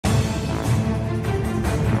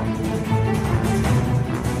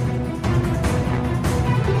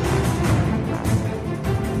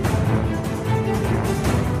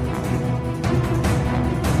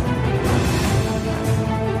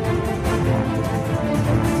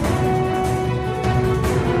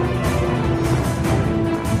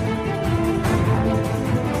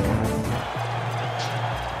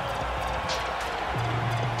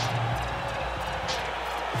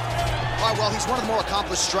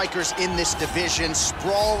countless strikers in this division.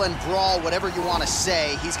 Sprawl and brawl, whatever you want to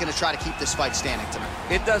say, he's going to try to keep this fight standing tonight.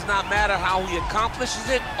 It does not matter how he accomplishes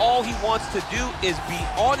it. All he wants to do is be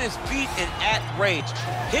on his feet and at range,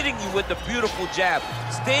 hitting you with the beautiful jab,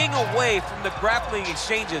 staying away from the grappling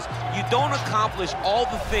exchanges. You don't accomplish all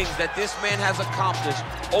the things that this man has accomplished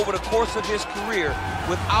over the course of his career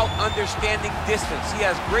without understanding distance. He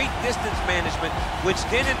has great distance management, which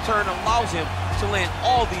then in turn allows him to land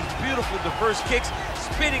all these beautiful diverse kicks,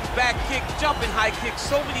 spinning back kick, jumping high kicks,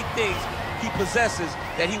 so many things he possesses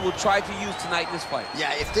that he will try to use tonight in this fight. Yeah,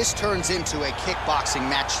 if this turns into a kickboxing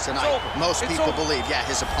match tonight, most people believe, yeah,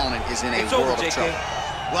 his opponent is in a world of trouble.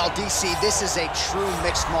 Well, DC, this is a true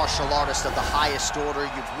mixed martial artist of the highest order.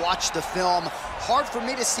 You've watched the film. Hard for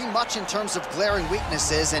me to see much in terms of glaring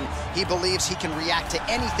weaknesses, and he believes he can react to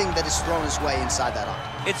anything that is thrown his way inside that arm.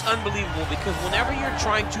 It's unbelievable because whenever you're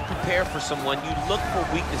trying to prepare for someone, you look for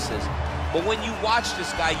weaknesses. But when you watch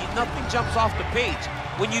this guy, nothing jumps off the page.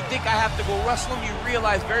 When you think I have to go wrestle him, you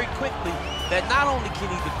realize very quickly that not only can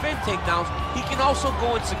he defend takedowns, he can also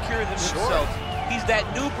go and secure them himself. He's that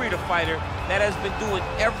new breed of fighter that has been doing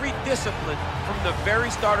every discipline from the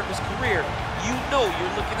very start of his career. You know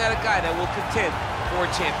you're looking at a guy that will contend for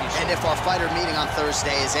a championship. And if our fighter meeting on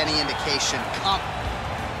Thursday is any indication, You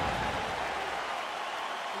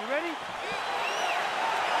ready?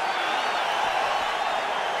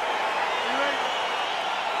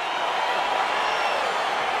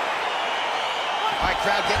 All right,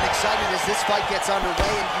 crowd getting excited as this fight gets underway,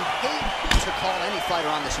 and you hate to call any fighter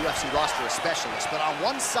on this UFC roster a specialist, but on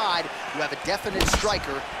one side, you have a definite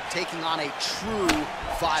striker taking on a true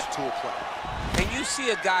five-tool player. And you see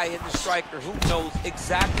a guy in the striker who knows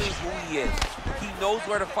exactly who he is. He knows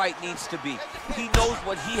where the fight needs to be. He knows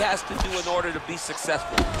what he has to do in order to be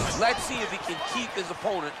successful. Let's see if he can keep his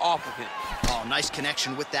opponent off of him. Oh, nice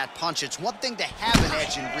connection with that punch. It's one thing to have an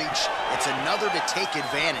edge in reach. It's another to take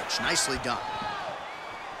advantage. Nicely done.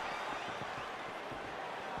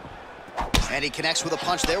 And he connects with a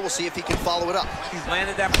punch there. We'll see if he can follow it up. He's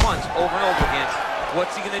landed that punch over and over again.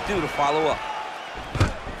 What's he gonna do to follow up?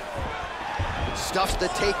 Stuffs the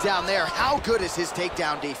takedown there. How good is his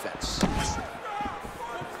takedown defense?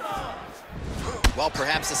 Well,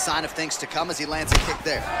 perhaps a sign of things to come as he lands a kick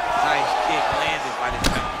there. Nice kick landed by this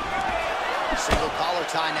man. Single collar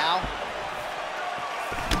tie now.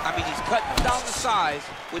 I mean, he's cutting down the size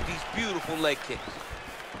with these beautiful leg kicks.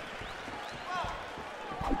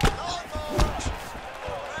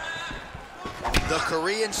 The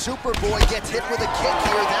Korean Superboy gets hit with a kick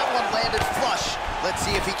here. That one landed flush. Let's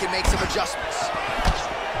see if he can make some adjustments.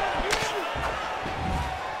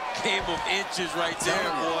 Game of inches right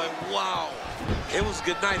there, boy. Wow. It was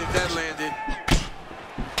good night if that landed.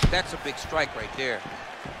 That's a big strike right there.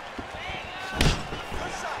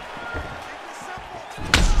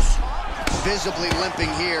 Visibly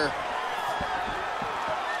limping here.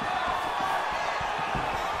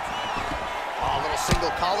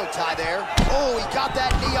 Single collar tie there. Oh, he got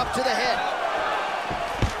that knee up to the head.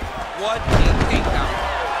 What a takedown.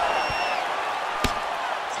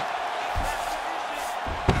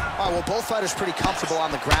 All right, well, both fighters pretty comfortable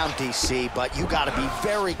on the ground, DC, but you got to be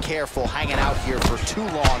very careful hanging out here for too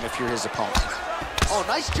long if you're his opponent. Oh,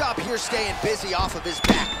 nice job here staying busy off of his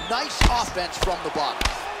back. Nice offense from the bottom.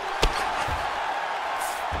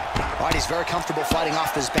 All right, he's very comfortable fighting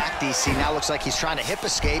off his back, DC. Now looks like he's trying to hip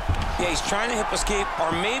escape. Yeah, he's trying to hip escape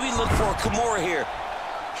or maybe look for a Kimura here.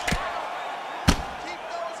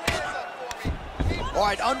 All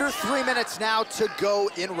right, under 3 minutes now to go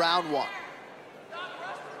in round one.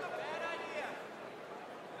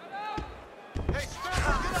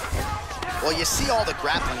 Well, you see all the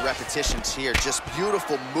grappling repetitions here. Just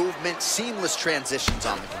beautiful movement, seamless transitions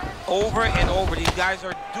on the ground. Over and over, these guys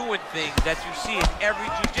are doing things that you see in every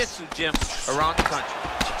jiu-jitsu gym around the country.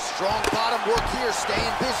 Strong bottom work here,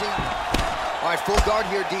 staying busy. All right, full guard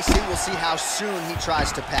here, DC. We'll see how soon he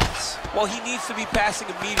tries to pass. Well, he needs to be passing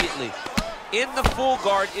immediately. In the full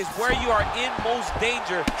guard is where you are in most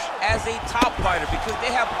danger as a top fighter because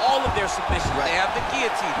they have all of their submissions. Right. They have the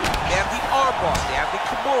guillotine, they have the arm bar, they have the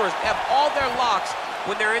Kimuras, they have all their locks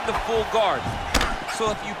when they're in the full guard.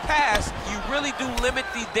 So if you pass, you really do limit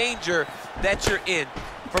the danger that you're in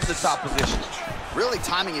from the top position. Really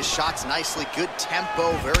timing his shots nicely, good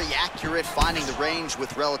tempo, very accurate, finding the range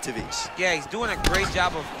with relative ease. Yeah, he's doing a great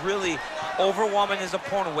job of really overwhelming his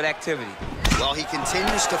opponent with activity. Well, he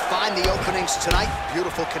continues to find the openings tonight.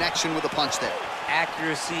 Beautiful connection with a punch there.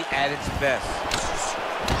 Accuracy at its best.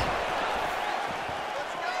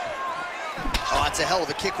 Oh, that's a hell of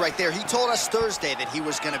a kick right there. He told us Thursday that he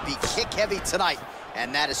was going to be kick-heavy tonight,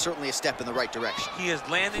 and that is certainly a step in the right direction. He is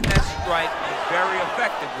landing that strike with very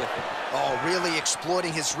effective with it. Oh, really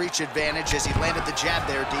exploiting his reach advantage as he landed the jab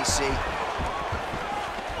there, DC.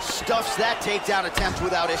 Stuffs that takedown attempt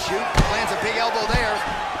without issue. Lands a big elbow there.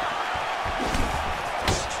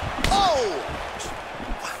 Oh!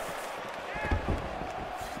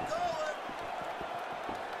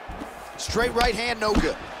 Straight right hand, no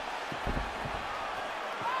good.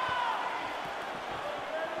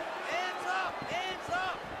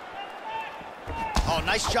 Oh,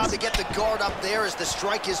 nice job to get the guard up there as the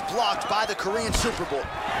strike is blocked by the Korean Super Bowl.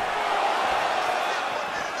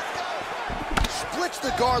 Splits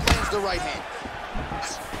the guard, lands the right hand.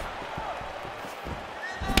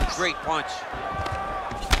 Great punch.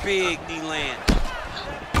 Big knee land.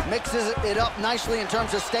 Mixes it up nicely in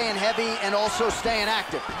terms of staying heavy and also staying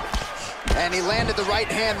active. And he landed the right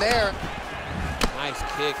hand there. Nice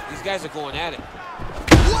kick. These guys are going at it.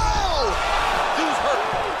 Whoa! Dude's hurt.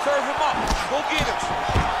 Serve him up. Go get him.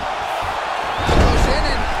 Goes in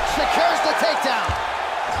and secures the takedown.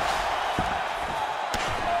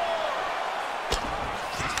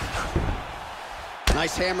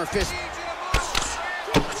 Nice hammer fist.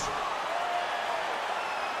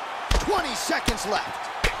 20 seconds left.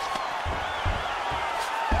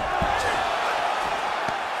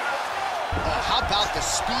 How about the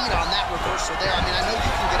speed on that reversal there? I mean, I know you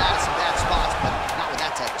can get out of some bad spots, but not with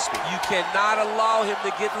that type of speed. You cannot allow him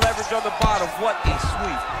to get leverage on the bottom. What a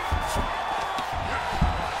sweep.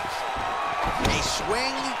 A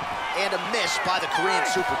swing and a miss by the Korean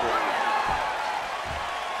Super Bowl. All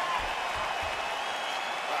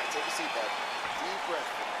right, take a seat, bud. Deep breath.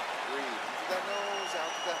 Breathe. In through that nose, out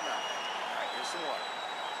through that mouth. All right, here's some water.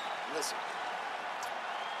 Listen.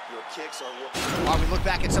 Your kicks are working. While we look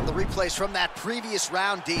back at some of the replays from that previous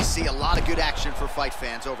round, DC, a lot of good action for fight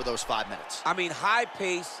fans over those 5 minutes. I mean, high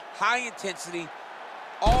pace, high intensity,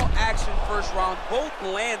 all action first round. Both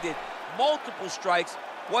landed multiple strikes.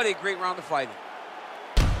 What a great round of fighting.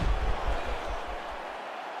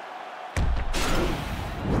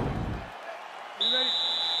 You ready?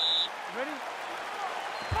 You ready?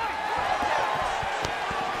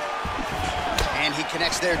 And he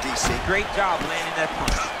connects there, DC. Great job landing that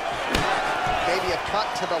punch. Maybe a cut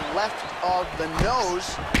to the left of the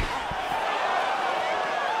nose.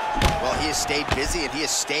 Well, he has stayed busy and he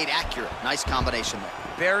has stayed accurate. Nice combination there.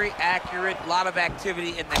 Very accurate, a lot of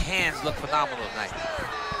activity, and the hands look phenomenal tonight.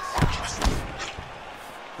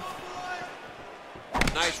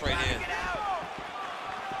 Nice right hand.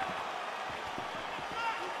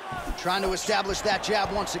 Trying to establish that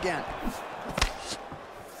jab once again.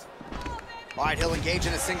 All right, he'll engage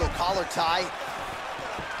in a single collar tie.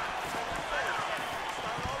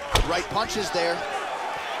 Right punches there.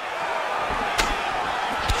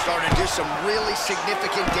 Starting to do some really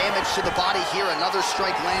significant damage to the body here. Another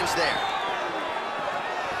strike lands there.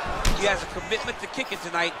 He has a commitment to kicking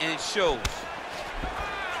tonight, and it shows.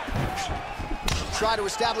 Try to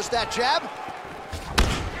establish that jab.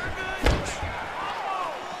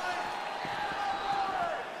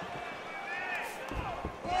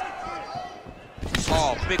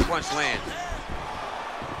 Oh, big punch land.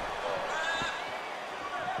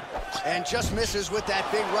 And just misses with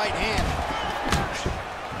that big right hand.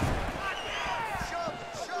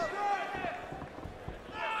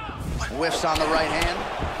 Whiffs on the right hand.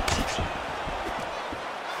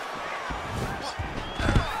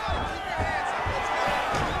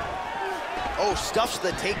 Oh, stuffs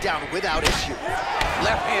the takedown without issue.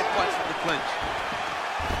 Left hand punch from the clinch.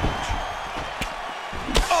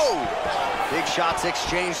 Oh! Big shots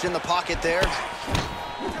exchanged in the pocket there.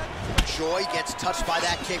 Choi gets touched by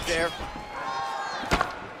that kick there.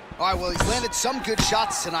 All right, well, he's landed some good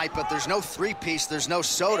shots tonight, but there's no three-piece, there's no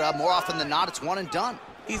soda. More often than not, it's one and done.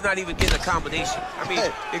 He's not even getting a combination. I mean,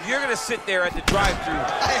 if you're gonna sit there at the drive-thru,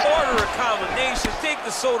 order a combination, take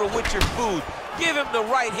the soda with your food, give him the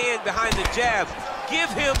right hand behind the jab, give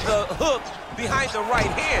him the hook behind the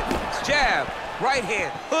right hand. Jab, right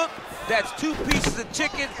hand, hook. That's 2 pieces of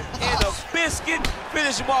chicken and a biscuit.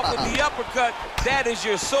 Finish him off with the uppercut. That is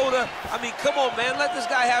your soda. I mean, come on, man. Let this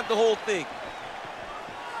guy have the whole thing.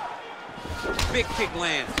 Big kick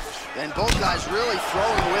lands. And both guys really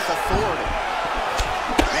throwing with authority.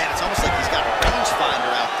 Man, it's almost like he's got a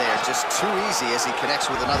rangefinder out there. Just too easy as he connects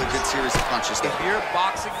with another good series of punches there. If you're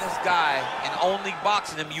boxing this guy and only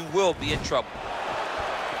boxing him, you will be in trouble.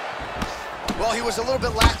 Well, he was a little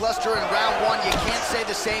bit lackluster in round one. You can't say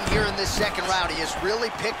the same here in this second round. He has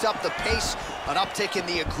really picked up the pace, an uptick in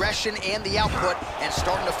the aggression and the output, and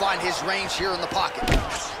starting to find his range here in the pocket.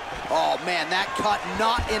 Oh, man, that cut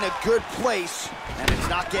not in a good place, and it's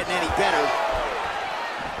not getting any better.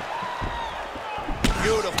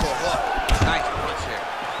 Beautiful hook. Nice punch here.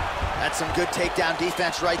 That's some good takedown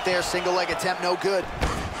defense right there. Single leg attempt, no good.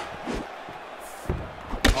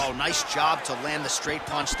 Oh, nice job to land the straight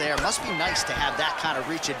punch there. Must be nice to have that kind of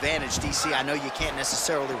reach advantage, DC. I know you can't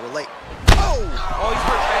necessarily relate. Oh! Oh, he's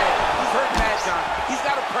hurt bad. He's hurt bad, John. He's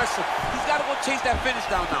got to press him. He's got to go chase that finish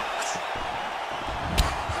down now.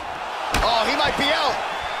 Oh, he might be out.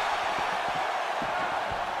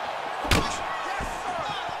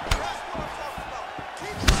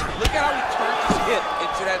 Look at how he turned his hip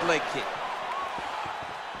into that leg kick.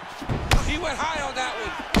 He went high on that one.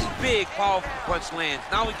 Big, powerful punch lands.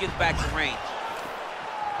 Now he gets back to range.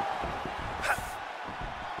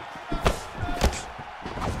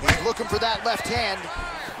 He's looking for that left hand.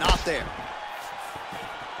 Not there.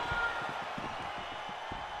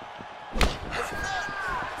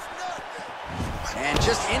 And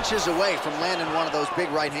just inches away from landing one of those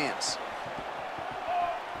big right hands.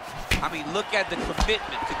 I mean, look at the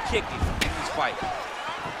commitment to kicking in this fight.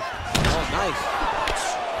 Oh, nice.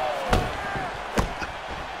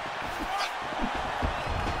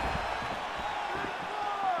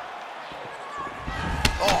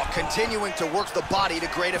 Oh, continuing to work the body to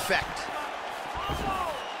great effect.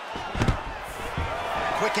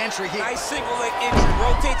 Quick entry here. Nice single leg entry.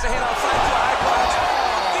 Rotates the head outside to a high punch.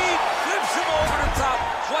 Deep, flips him over the top.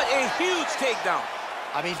 What a huge takedown.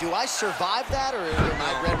 I mean, do I survive that, or am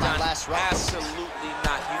I read my last round? Absolutely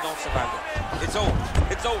not. You don't survive that. It's over.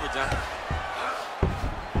 It's over, John.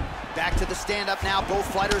 Back to the stand-up now. Both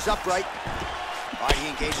fighters upright. All right, he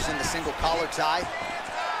engages in the single collar tie.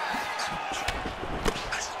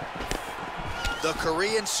 The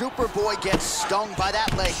Korean Superboy gets stung by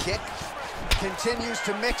that leg kick. Continues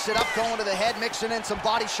to mix it up, going to the head, mixing in some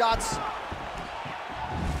body shots.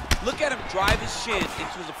 Look at him drive his shin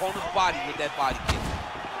into his opponent's body with that body kick.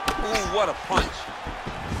 Ooh, what a punch.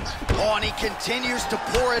 Oh, and he continues to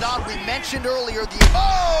pour it on. We mentioned earlier the...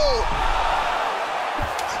 Oh!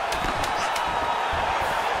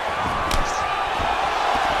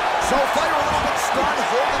 So fighter a little bit stunned,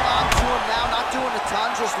 holding on to him now, not doing a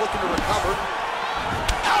ton, just looking to recover.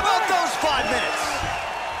 How about those 5 minutes?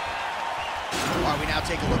 All right, we now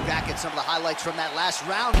take a look back at some of the highlights from that last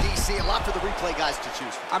round, DC. A lot for the replay guys to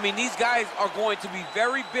choose from. I mean, these guys are going to be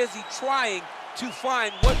very busy trying to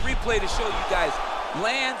find what replay to show you guys.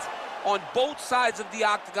 Lands on both sides of the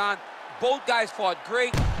octagon. Both guys fought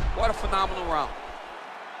great. What a phenomenal round.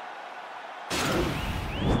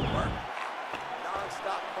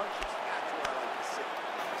 Non-stop punches. That's where I like to sit.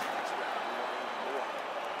 Next round, we want even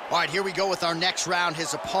more. All right, here we go with our next round.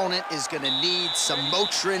 His opponent is going to need some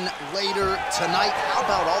Motrin later tonight. How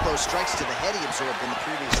about all those strikes to the head he absorbed in the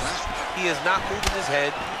previous round? He is not moving his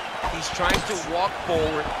head. He's trying to walk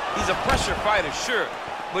forward. He's a pressure fighter, sure,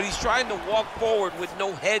 but he's trying to walk forward with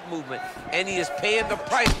no head movement, and he is paying the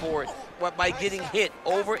price for it by getting hit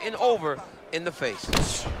over and over in the face.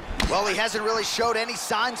 Well, he hasn't really showed any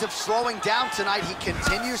signs of slowing down tonight. He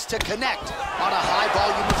continues to connect on a high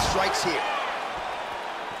volume of strikes here.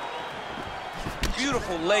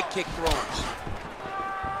 Beautiful leg kick throws.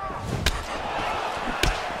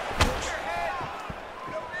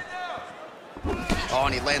 Oh,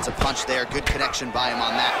 and he lands a punch there. Good connection by him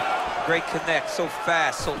on that. Great connect, so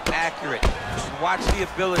fast, so accurate. Watch the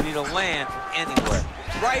ability to land from anywhere.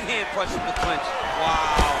 Right hand punch from the clinch.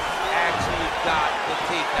 Wow, actually got the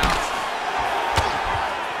takedown.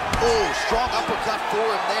 Oh, strong uppercut for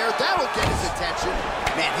him there. That'll get his attention.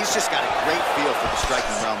 Man, he's just got a great feel for the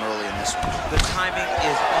striking realm early in this one. The timing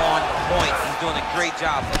is on point. He's doing a great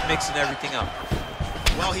job of mixing everything up.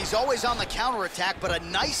 Well, he's always on the counterattack, but a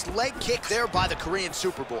nice leg kick there by the Korean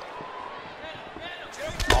Superboy.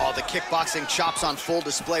 Oh, the kickboxing chops on full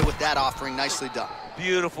display with that offering. Nicely done.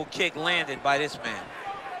 Beautiful kick landed by this man.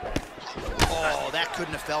 Oh, that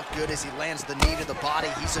couldn't have felt good as he lands the knee to the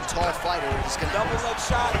body. He's a tall fighter. He's gonna... Double leg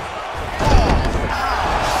shot. Oh,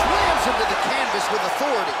 slams him to the canvas with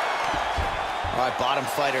authority. All right, bottom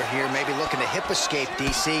fighter here, maybe looking to hip escape,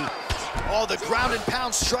 DC. Oh, the ground and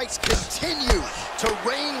pound strikes continue to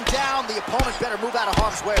rain down. The opponent better move out of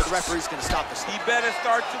harm's way or the referee's gonna stop this. He better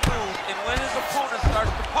start to move, and when his opponent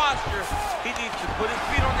starts to posture, he needs to put his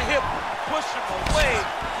feet on the hip, push him away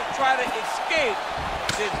to try to escape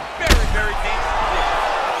this very, very dangerous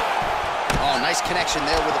position. Oh, nice connection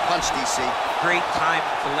there with a punch, DC. Great time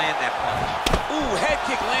to land that punch. Ooh, head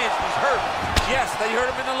kick lands, he's hurt. Yes, they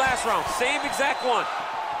hurt him in the last round. Same exact one.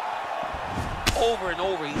 Over and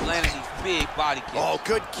over, he's landing these big body kicks. Oh,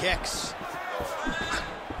 good kicks.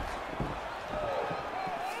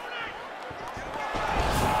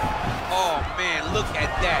 Oh, man, look at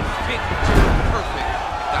that. Picture perfect.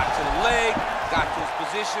 Got to the leg, got to his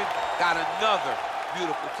position, got another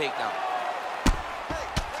beautiful takedown.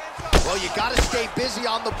 Well, you got to stay busy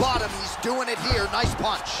on the bottom. He's doing it here. Nice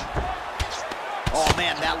punch. Oh,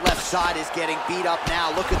 man, that left side is getting beat up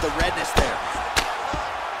now. Look at the redness there.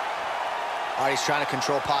 All right, he's trying to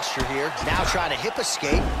control posture here. Now trying to hip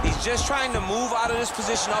escape. He's just trying to move out of this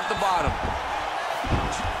position off the bottom.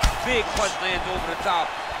 Big punch lands over the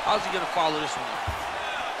top. How's he going to follow this one?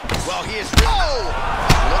 Well, he is... Oh!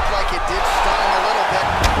 Looked like it did stun him a little bit.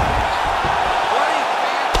 What a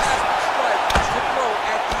fantastic strike to throw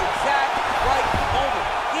at the exact right moment.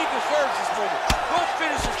 He deserves this moment. Go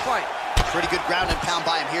finish his fight. Pretty good ground and pound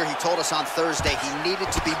by him here. He told us on Thursday he needed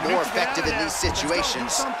to be more effective in these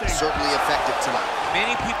situations. Certainly effective tonight.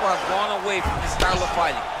 Many people have gone away from this style of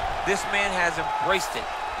fighting. This man has embraced it,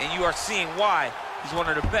 and you are seeing why he's one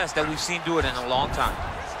of the best that we've seen do it in a long time.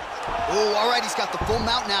 Oh, all right, he's got the full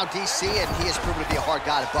mount now, DC, and he has proven to be a hard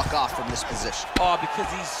guy to buck off from this position. Oh, because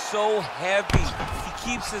he's so heavy. He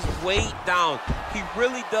keeps his weight down. He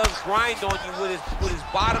really does grind on you with his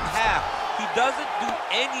bottom half. He doesn't do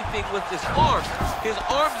anything with his arms. His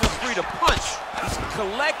arms are free to punch. He's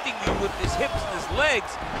collecting you with his hips and his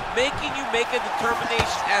legs, making you make a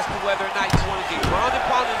determination as to whether or not you want to get ground and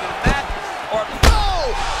pounded into the mat or...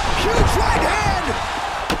 Oh! Huge right hand!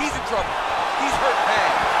 He's in trouble. He's hurt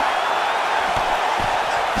bad.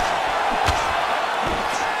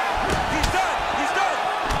 He's done. He's done.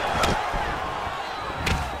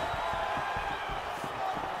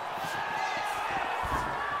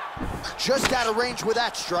 Just out of range with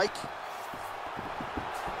that strike.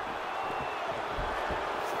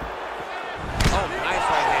 Oh, nice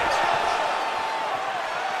right hand.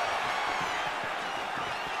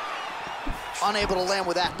 Unable to land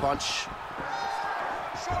with that punch.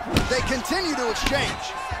 They continue to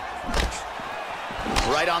exchange.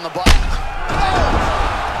 Right on the button. Oh!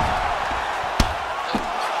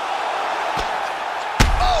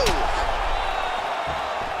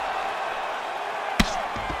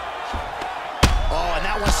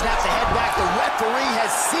 Snapped the head back. The referee has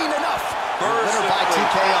seen enough. Winner by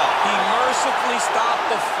TKO. He mercifully stopped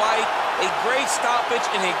the fight. A great stoppage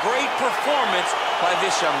and a great performance by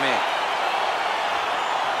this young man.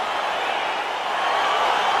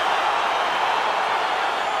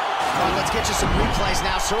 All right, let's get you some replays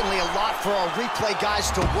now. Certainly a lot for our replay guys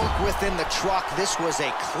to work with in the truck. This was a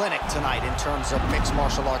clinic tonight in terms of mixed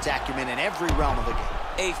martial arts acumen in every realm of the game.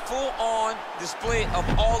 A full-on display of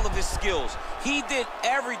all of his skills. He did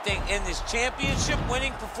everything in this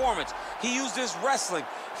championship-winning performance. He used his wrestling.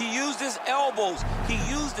 He used his elbows. He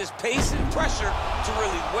used his pace and pressure to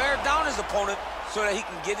really wear down his opponent so that he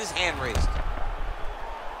can get his hand raised.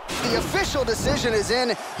 The official decision is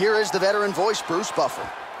in. Here is the veteran voice, Bruce Buffer.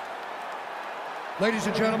 Ladies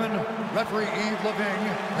and gentlemen, referee Yves Leving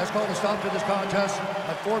has called a stop to this contest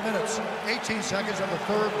at 4 minutes, 18 seconds of the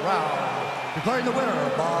third round. Declaring the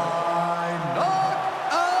winner by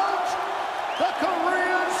knockout, the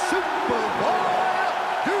Korean Superboy,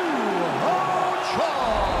 doohochoi.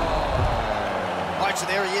 All right, so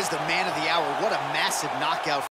there he is, the man of the hour. What a massive knockout.